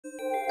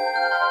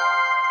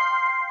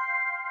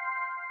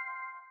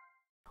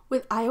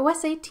With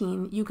iOS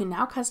 18, you can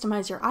now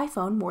customize your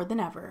iPhone more than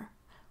ever.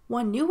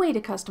 One new way to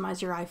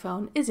customize your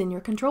iPhone is in your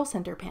Control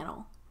Center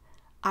panel.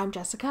 I'm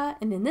Jessica,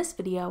 and in this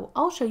video,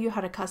 I'll show you how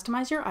to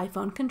customize your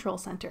iPhone Control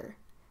Center.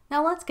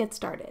 Now let's get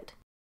started.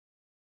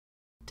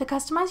 To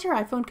customize your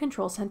iPhone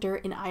Control Center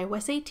in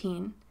iOS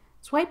 18,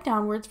 swipe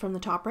downwards from the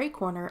top right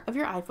corner of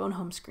your iPhone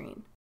home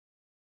screen.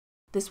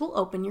 This will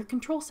open your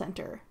Control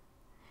Center.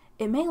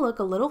 It may look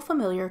a little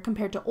familiar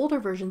compared to older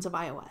versions of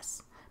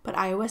iOS, but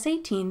iOS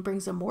 18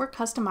 brings a more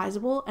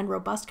customizable and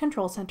robust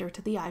Control Center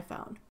to the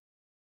iPhone.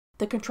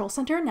 The Control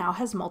Center now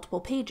has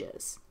multiple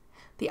pages.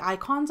 The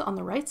icons on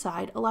the right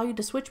side allow you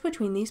to switch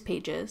between these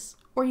pages,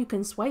 or you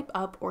can swipe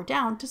up or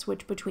down to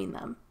switch between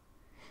them.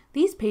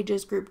 These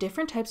pages group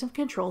different types of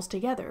controls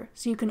together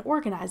so you can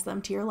organize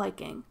them to your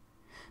liking.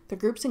 The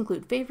groups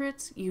include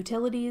favorites,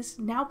 utilities,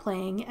 now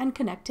playing, and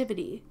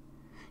connectivity.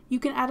 You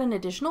can add an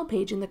additional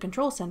page in the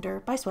Control Center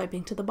by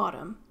swiping to the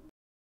bottom.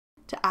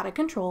 To add a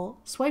control,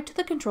 swipe to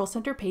the Control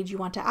Center page you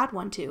want to add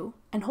one to,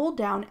 and hold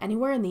down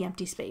anywhere in the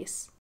empty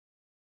space.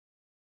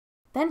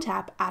 Then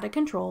tap Add a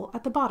Control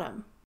at the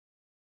bottom.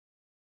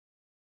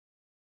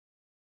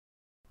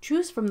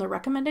 Choose from the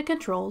recommended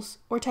controls,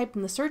 or type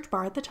in the search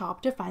bar at the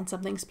top to find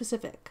something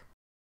specific.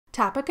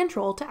 Tap a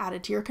control to add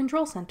it to your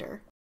Control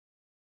Center.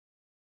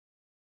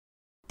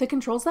 The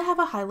controls that have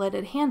a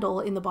highlighted handle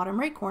in the bottom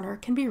right corner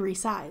can be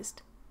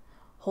resized.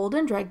 Hold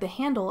and drag the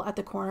handle at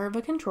the corner of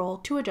a control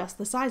to adjust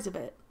the size of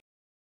it.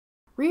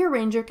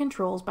 Rearrange your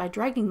controls by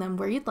dragging them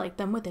where you'd like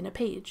them within a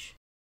page.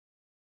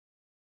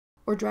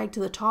 Or drag to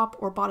the top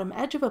or bottom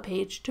edge of a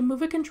page to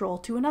move a control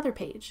to another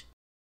page.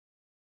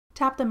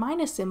 Tap the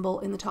minus symbol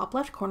in the top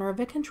left corner of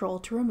a control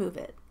to remove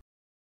it.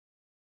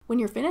 When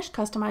you're finished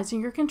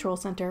customizing your Control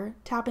Center,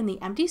 tap in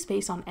the empty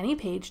space on any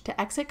page to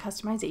exit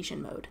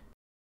customization mode.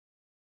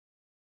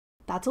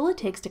 That's all it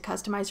takes to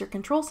customize your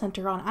Control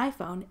Center on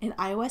iPhone in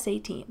iOS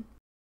 18.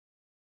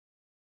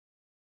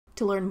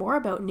 To learn more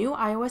about new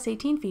iOS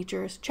 18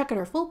 features, check out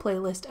our full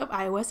playlist of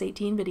iOS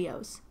 18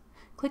 videos.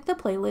 Click the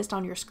playlist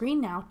on your screen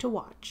now to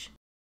watch.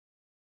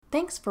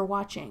 Thanks for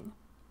watching.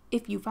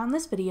 If you found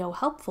this video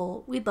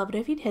helpful, we'd love it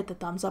if you'd hit the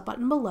thumbs up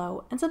button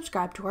below and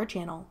subscribe to our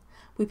channel.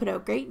 We put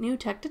out great new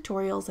tech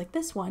tutorials like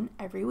this one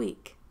every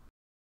week.